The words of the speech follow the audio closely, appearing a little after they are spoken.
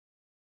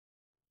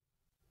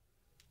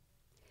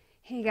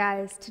Hey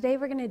guys, today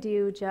we're going to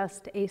do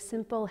just a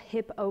simple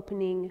hip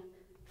opening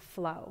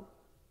flow.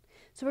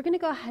 So we're going to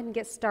go ahead and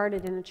get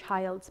started in a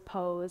child's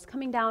pose,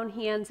 coming down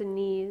hands and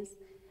knees,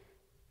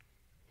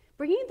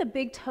 bringing the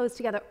big toes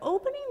together,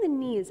 opening the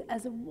knees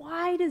as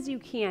wide as you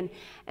can,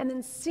 and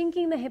then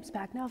sinking the hips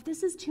back. Now if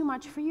this is too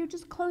much for you,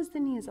 just close the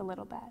knees a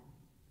little bit.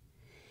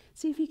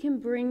 See if you can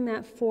bring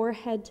that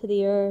forehead to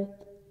the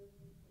earth.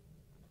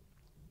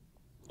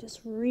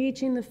 Just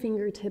reaching the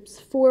fingertips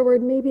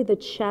forward, maybe the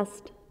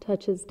chest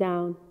touches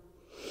down.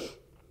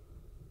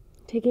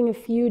 Taking a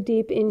few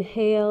deep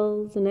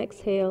inhales and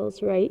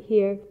exhales right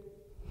here.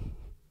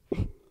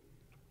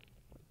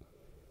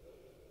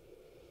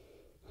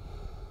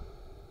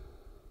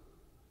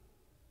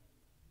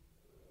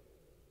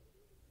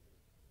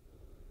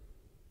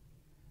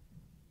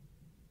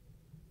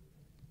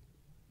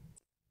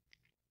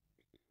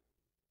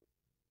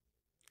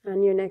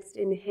 On your next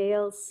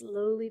inhale,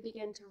 slowly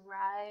begin to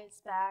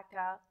rise back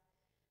up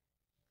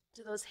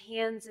to those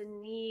hands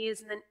and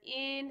knees, and then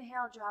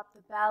inhale, drop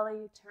the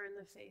belly, turn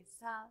the face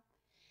up.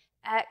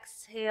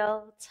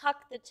 Exhale,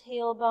 tuck the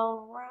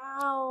tailbone,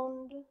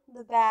 round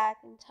the back,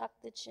 and tuck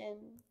the chin.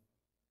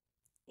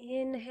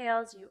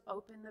 Inhales, you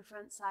open the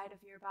front side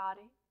of your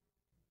body.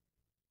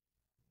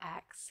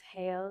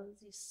 Exhales,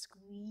 you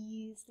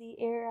squeeze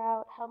the air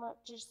out. How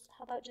about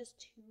just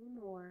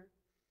two more?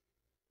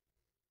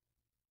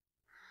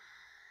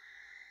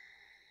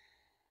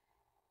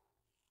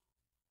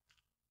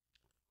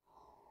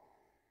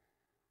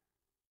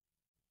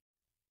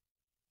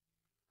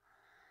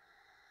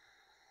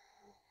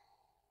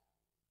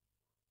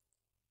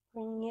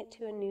 Bringing it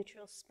to a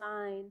neutral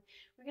spine.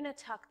 We're going to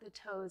tuck the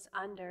toes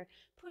under,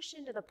 push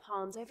into the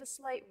palms. I have a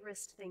slight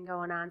wrist thing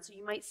going on, so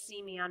you might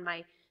see me on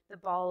the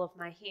ball of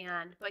my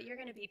hand, but you're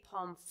going to be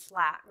palm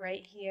flat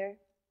right here.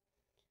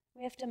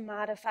 We have to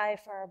modify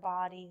for our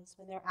bodies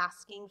when they're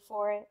asking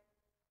for it.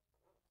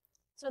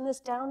 So in this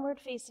downward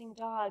facing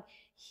dog,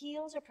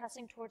 heels are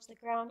pressing towards the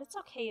ground. It's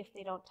okay if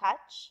they don't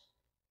touch.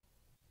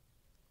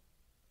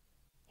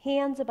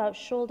 Hands about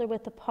shoulder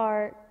width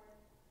apart.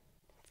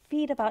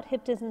 Feet about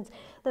hip distance,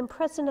 then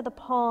press into the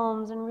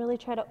palms and really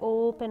try to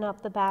open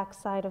up the back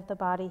side of the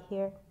body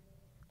here.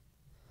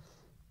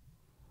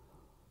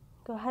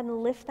 Go ahead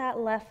and lift that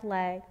left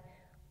leg,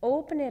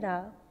 open it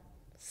up,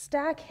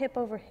 stack hip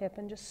over hip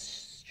and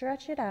just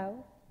stretch it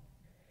out.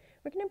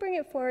 We're going to bring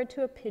it forward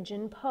to a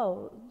pigeon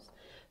pose.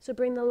 So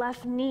bring the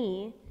left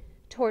knee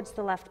towards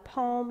the left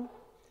palm,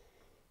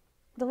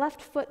 the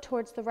left foot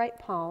towards the right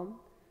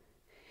palm.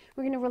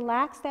 We're going to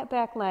relax that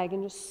back leg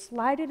and just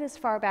slide it as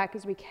far back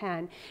as we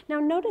can. Now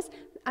notice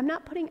I'm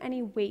not putting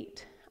any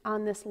weight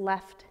on this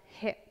left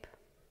hip.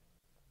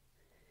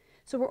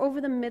 So we're over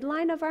the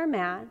midline of our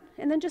mat,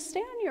 and then just stay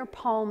on your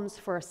palms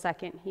for a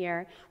second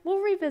here. We'll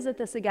revisit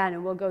this again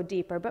and we'll go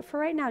deeper, but for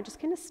right now,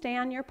 just kind of stay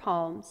on your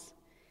palms.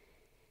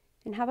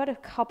 And how about a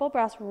couple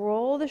breaths,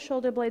 roll the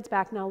shoulder blades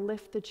back, now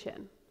lift the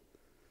chin.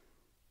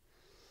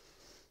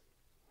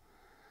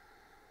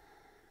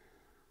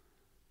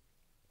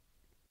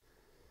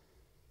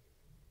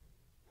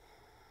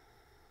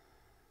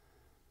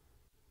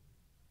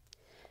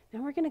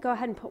 Now we're going to go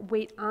ahead and put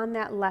weight on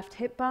that left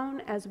hip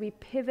bone as we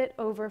pivot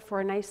over for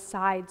a nice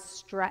side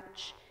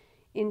stretch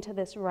into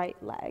this right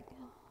leg.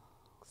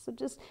 So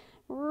just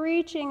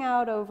reaching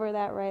out over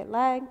that right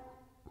leg.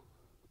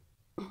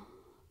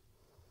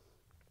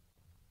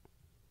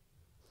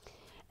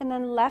 And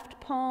then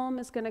left palm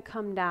is going to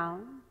come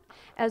down.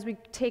 As we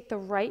take the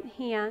right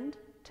hand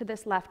to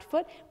this left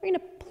foot, we're going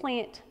to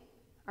plant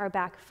our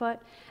back foot.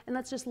 And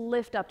let's just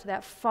lift up to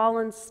that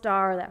fallen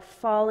star, that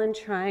fallen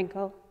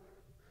triangle.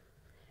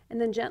 And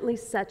then gently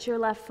set your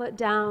left foot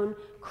down,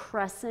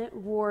 Crescent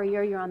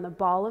Warrior. You're on the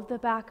ball of the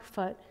back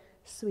foot.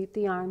 Sweep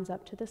the arms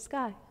up to the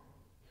sky.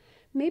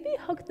 Maybe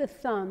hook the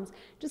thumbs.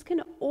 Just kind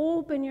of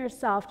open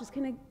yourself. Just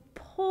kind of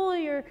pull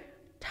your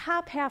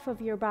top half of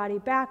your body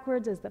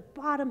backwards as the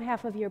bottom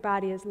half of your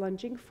body is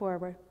lunging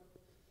forward.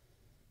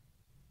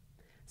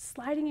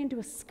 Sliding into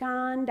a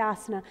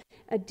Skandasana,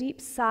 a deep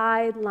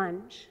side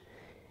lunge.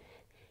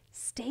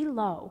 Stay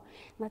low.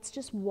 Let's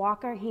just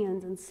walk our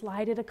hands and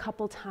slide it a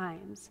couple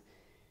times.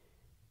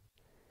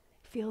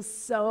 Feels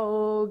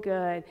so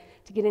good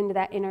to get into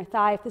that inner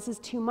thigh. If this is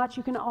too much,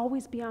 you can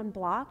always be on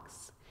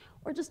blocks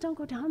or just don't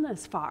go down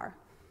this far.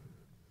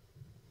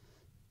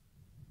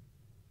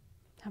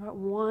 How about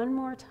one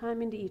more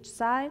time into each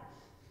side?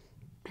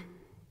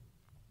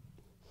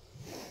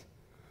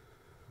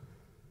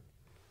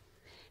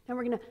 Now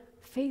we're going to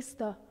face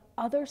the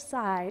other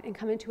side and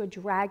come into a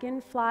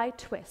Dragonfly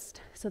Twist.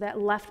 So that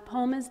left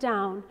palm is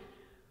down,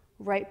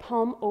 right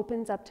palm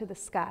opens up to the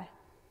sky.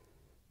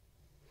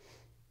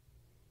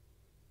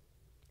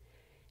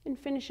 And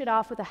finish it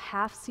off with a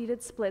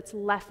half-seated splits.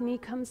 Left knee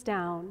comes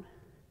down.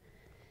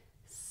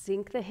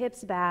 Sink the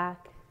hips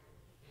back.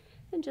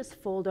 And just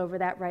fold over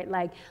that right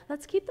leg.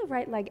 Let's keep the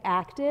right leg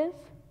active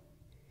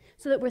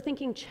so that we're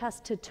thinking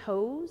chest to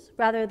toes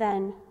rather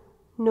than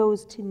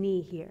nose to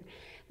knee here.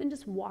 Then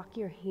just walk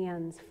your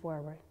hands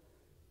forward.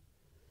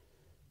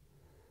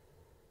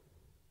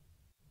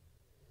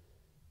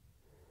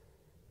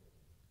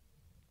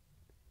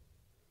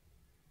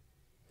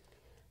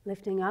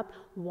 Lifting up,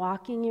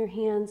 walking your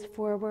hands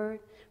forward.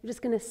 We're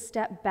just going to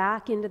step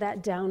back into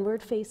that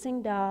downward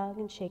facing dog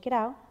and shake it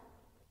out.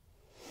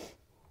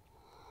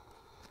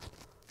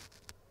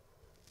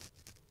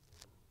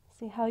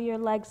 See how your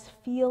legs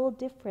feel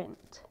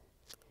different.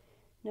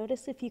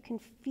 Notice if you can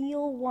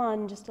feel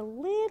one just a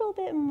little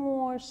bit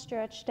more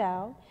stretched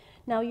out.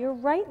 Now your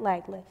right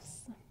leg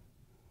lifts.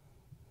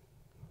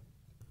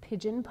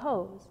 Pigeon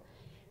pose.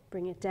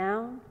 Bring it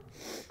down.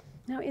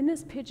 Now in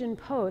this pigeon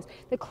pose,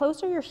 the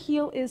closer your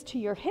heel is to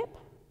your hip,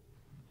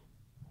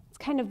 it's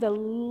kind of the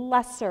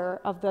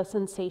lesser of the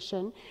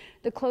sensation.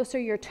 The closer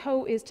your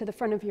toe is to the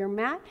front of your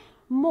mat,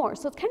 more.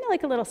 So it's kind of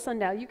like a little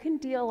sundial. You can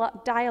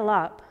dial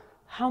up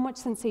how much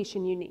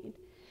sensation you need.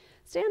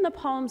 Stay on the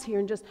palms here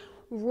and just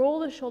roll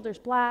the shoulders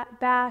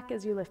back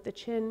as you lift the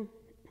chin.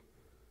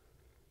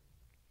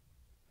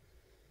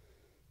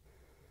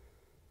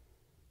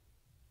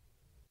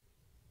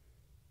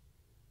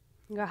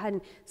 Go ahead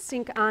and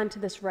sink onto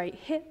this right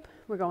hip.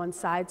 We're going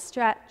side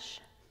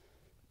stretch.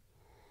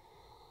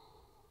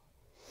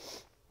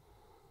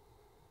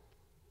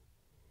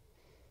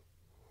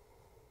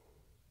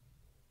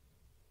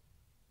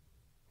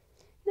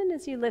 Then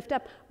as you lift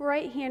up,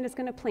 right hand is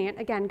going to plant.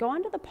 Again, go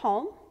onto the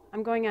palm.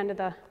 I'm going onto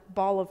the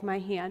ball of my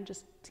hand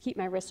just to keep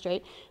my wrist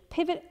straight.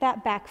 Pivot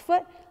that back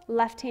foot.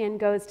 Left hand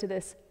goes to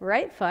this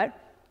right foot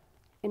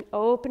and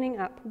opening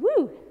up.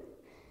 Woo!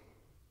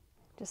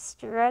 Just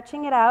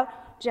stretching it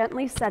out,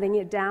 gently setting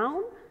it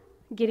down,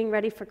 getting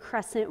ready for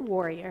Crescent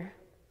Warrior.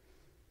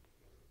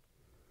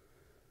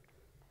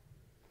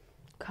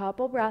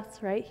 Couple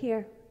breaths right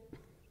here.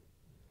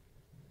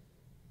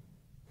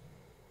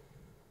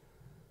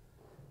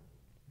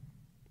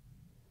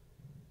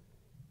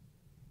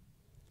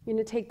 You're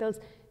going to take those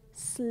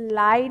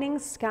sliding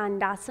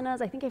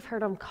Skandasanas. I think I've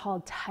heard them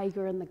called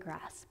tiger in the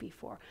grass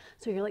before.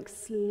 So you're like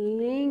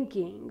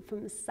slinking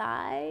from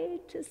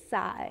side to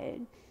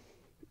side.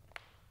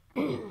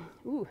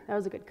 Ooh, that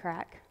was a good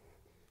crack.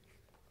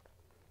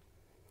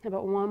 How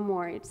about one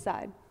more each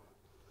side?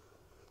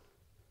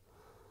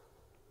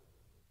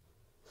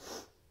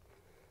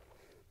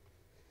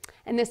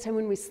 And this time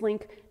when we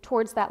slink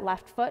towards that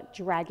left foot,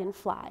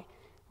 dragonfly.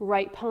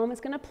 Right palm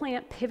is going to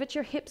plant. Pivot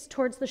your hips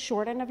towards the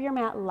short end of your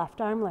mat. Left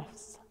arm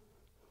lifts.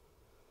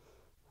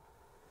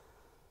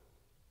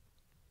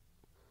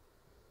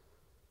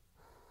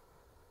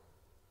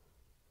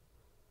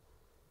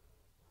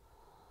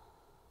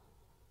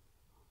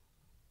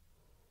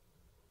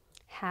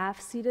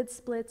 Half seated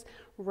splits.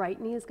 Right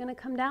knee is going to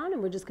come down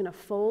and we're just going to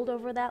fold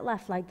over that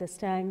left leg this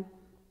time.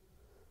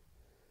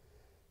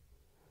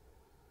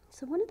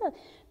 So one of the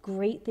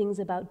great things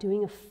about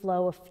doing a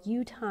flow a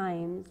few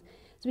times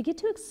is we get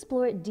to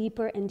explore it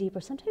deeper and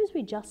deeper. Sometimes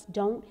we just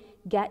don't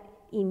get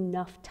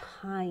enough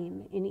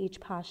time in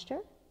each posture.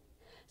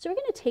 So we're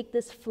going to take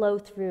this flow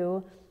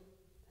through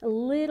a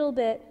little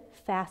bit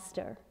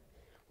faster.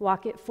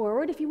 Walk it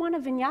forward. If you want a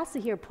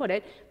vinyasa here, put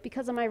it.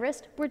 Because of my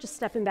wrist, we're just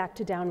stepping back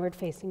to downward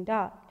facing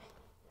dog.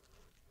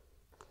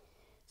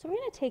 So we're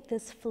going to take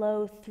this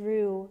flow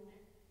through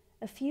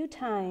a few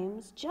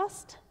times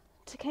just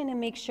to kind of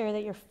make sure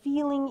that you're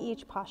feeling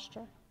each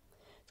posture.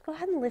 So go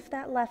ahead and lift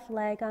that left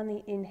leg on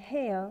the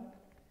inhale.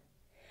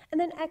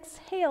 And then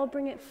exhale,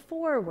 bring it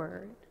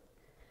forward.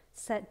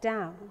 Set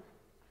down.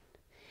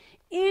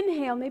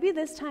 Inhale, maybe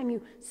this time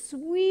you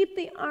sweep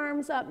the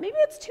arms up. Maybe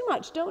it's too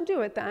much, don't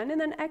do it then. And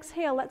then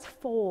exhale, let's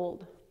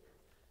fold.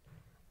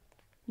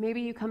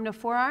 Maybe you come to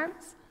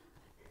forearms.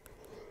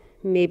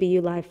 Maybe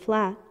you lie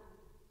flat.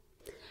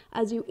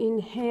 As you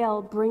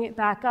inhale, bring it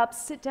back up,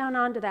 sit down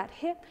onto that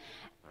hip.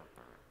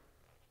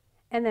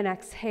 And then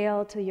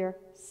exhale to your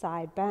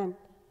side bend.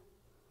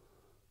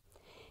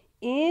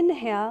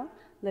 Inhale,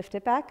 lift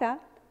it back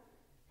up.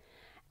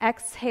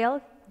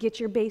 Exhale, get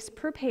your base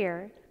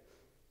prepared.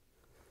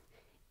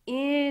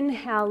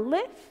 Inhale,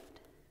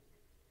 lift.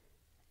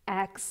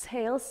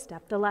 Exhale,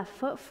 step the left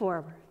foot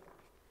forward.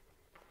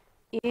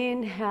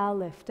 Inhale,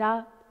 lift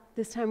up.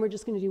 This time we're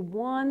just going to do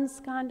one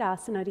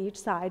Skandasana to each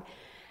side.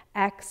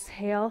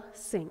 Exhale,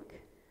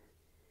 sink.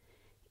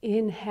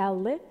 Inhale,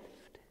 lift.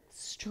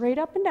 Straight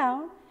up and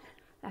down.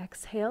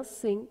 Exhale,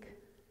 sink.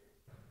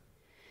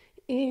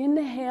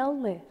 Inhale,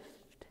 lift.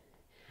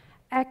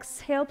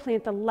 Exhale,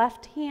 plant the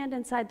left hand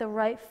inside the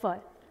right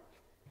foot.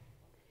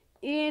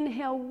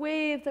 Inhale,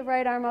 wave the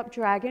right arm up,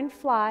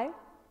 dragonfly.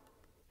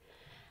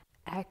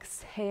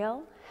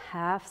 Exhale,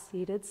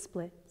 half-seated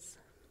splits.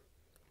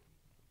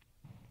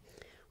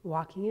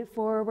 Walking it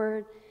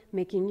forward,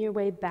 making your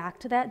way back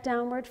to that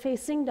downward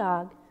facing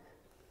dog.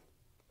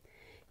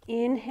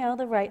 Inhale,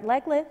 the right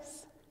leg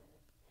lifts.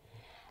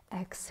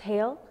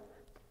 Exhale,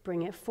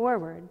 bring it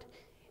forward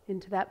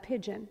into that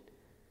pigeon.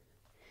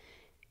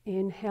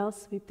 Inhale,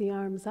 sweep the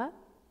arms up.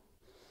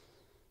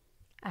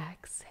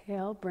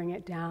 Exhale, bring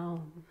it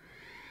down.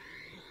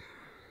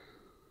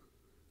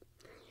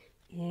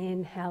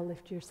 Inhale,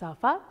 lift yourself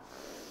up.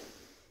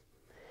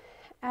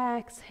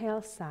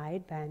 Exhale,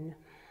 side bend.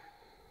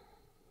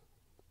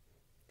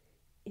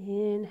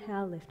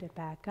 Inhale, lift it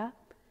back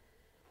up.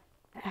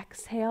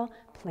 Exhale,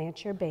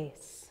 plant your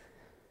base.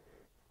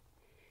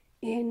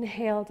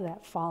 Inhale to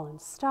that fallen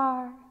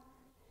star.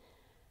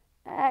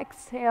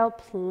 Exhale,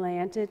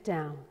 plant it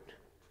down.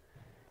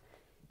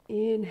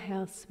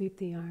 Inhale, sweep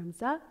the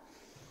arms up.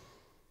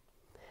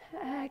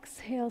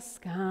 Exhale,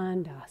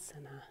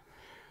 Skandasana.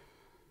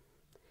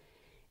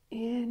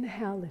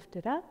 Inhale, lift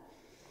it up.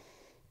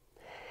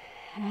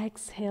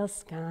 Exhale,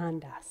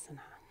 Skandasana.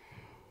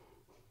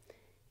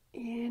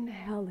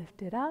 Inhale,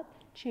 lift it up.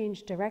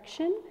 Change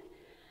direction.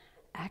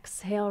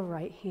 Exhale,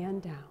 right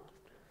hand down.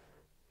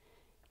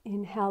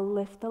 Inhale,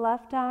 lift the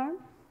left arm.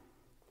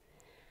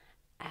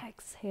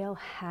 Exhale,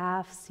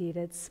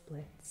 half-seated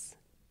splits.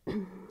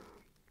 We're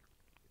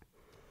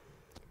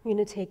going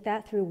to take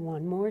that through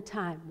one more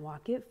time.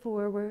 Walk it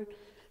forward,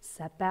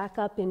 set back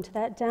up into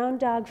that down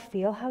dog.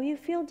 Feel how you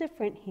feel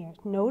different here.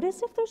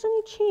 Notice if there's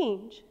any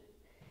change.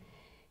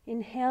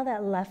 Inhale,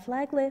 that left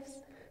leg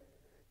lifts.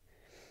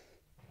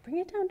 Bring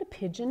it down to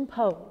pigeon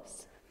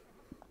pose.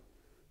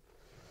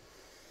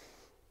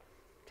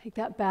 Take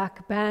that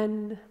back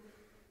bend.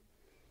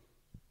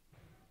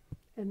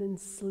 And then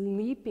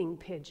sleeping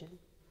pigeon.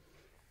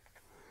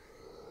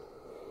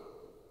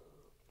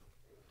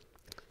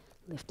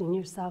 Lifting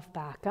yourself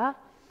back up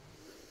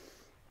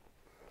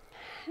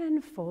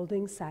and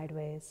folding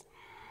sideways.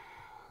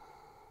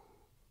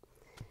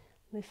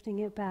 Lifting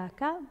it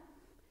back up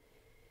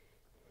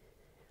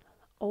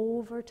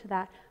over to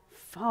that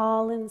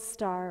fallen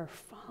star,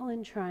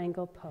 fallen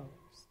triangle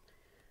pose.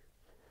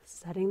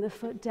 Setting the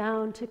foot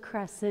down to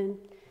crescent.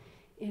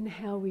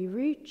 Inhale, we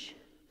reach.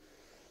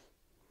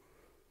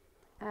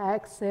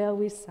 Exhale,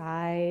 we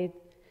side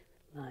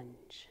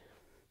lunge.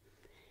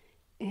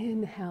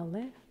 Inhale,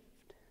 lift.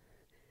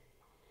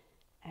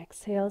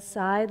 Exhale,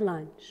 side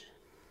lunge.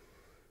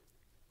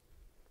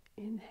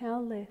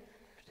 Inhale, lift.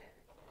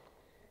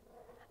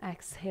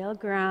 Exhale,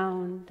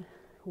 ground.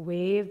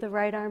 Wave the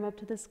right arm up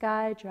to the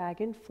sky,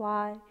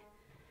 dragonfly.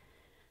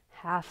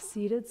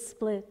 Half-seated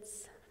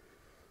splits.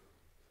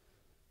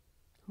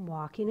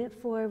 Walking it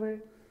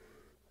forward.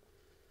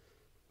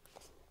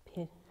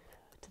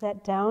 To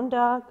that down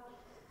dog.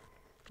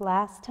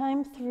 Last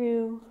time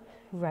through,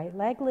 right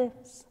leg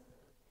lifts.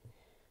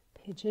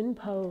 Pigeon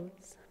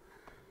pose.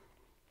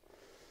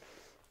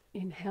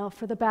 Inhale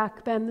for the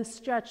back bend, the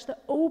stretch, the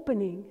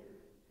opening.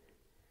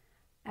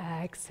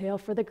 Exhale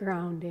for the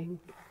grounding.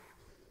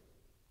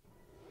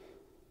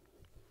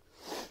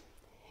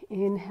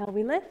 Inhale,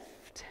 we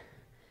lift.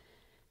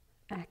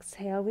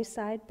 Exhale, we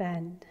side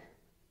bend.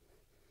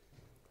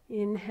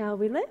 Inhale,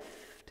 we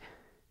lift.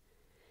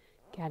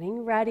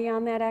 Getting ready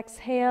on that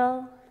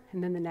exhale.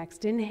 And then the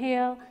next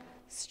inhale,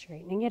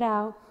 straightening it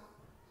out.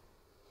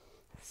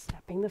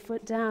 Stepping the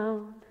foot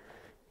down.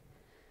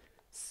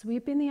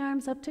 Sweeping the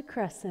arms up to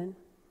crescent.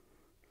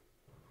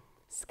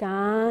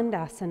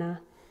 Skandasana.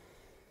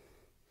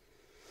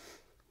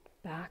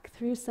 Back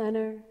through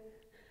center.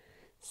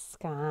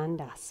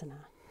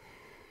 Skandasana.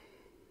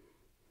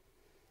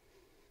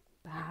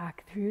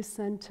 Back through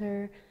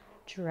center.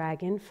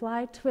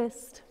 Dragonfly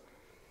twist.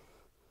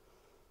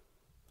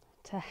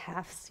 To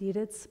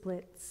half-seated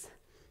splits.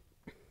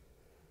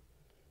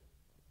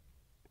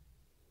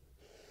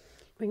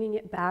 Bringing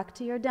it back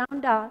to your down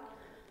dog.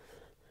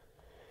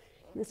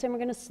 This time we're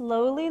going to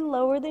slowly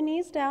lower the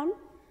knees down.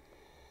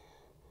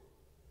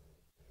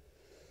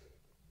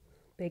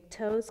 Big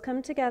toes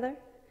come together.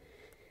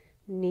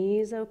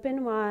 Knees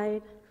open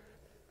wide.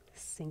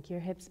 Sink your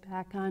hips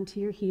back onto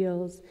your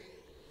heels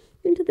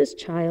into this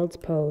child's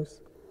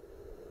pose.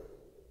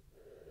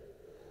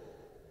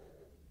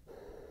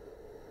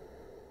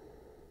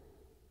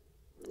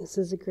 This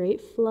is a great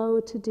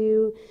flow to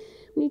do.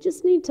 And you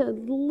just need a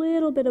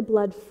little bit of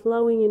blood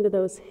flowing into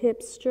those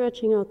hips,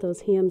 stretching out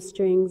those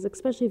hamstrings,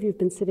 especially if you've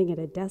been sitting at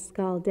a desk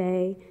all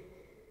day.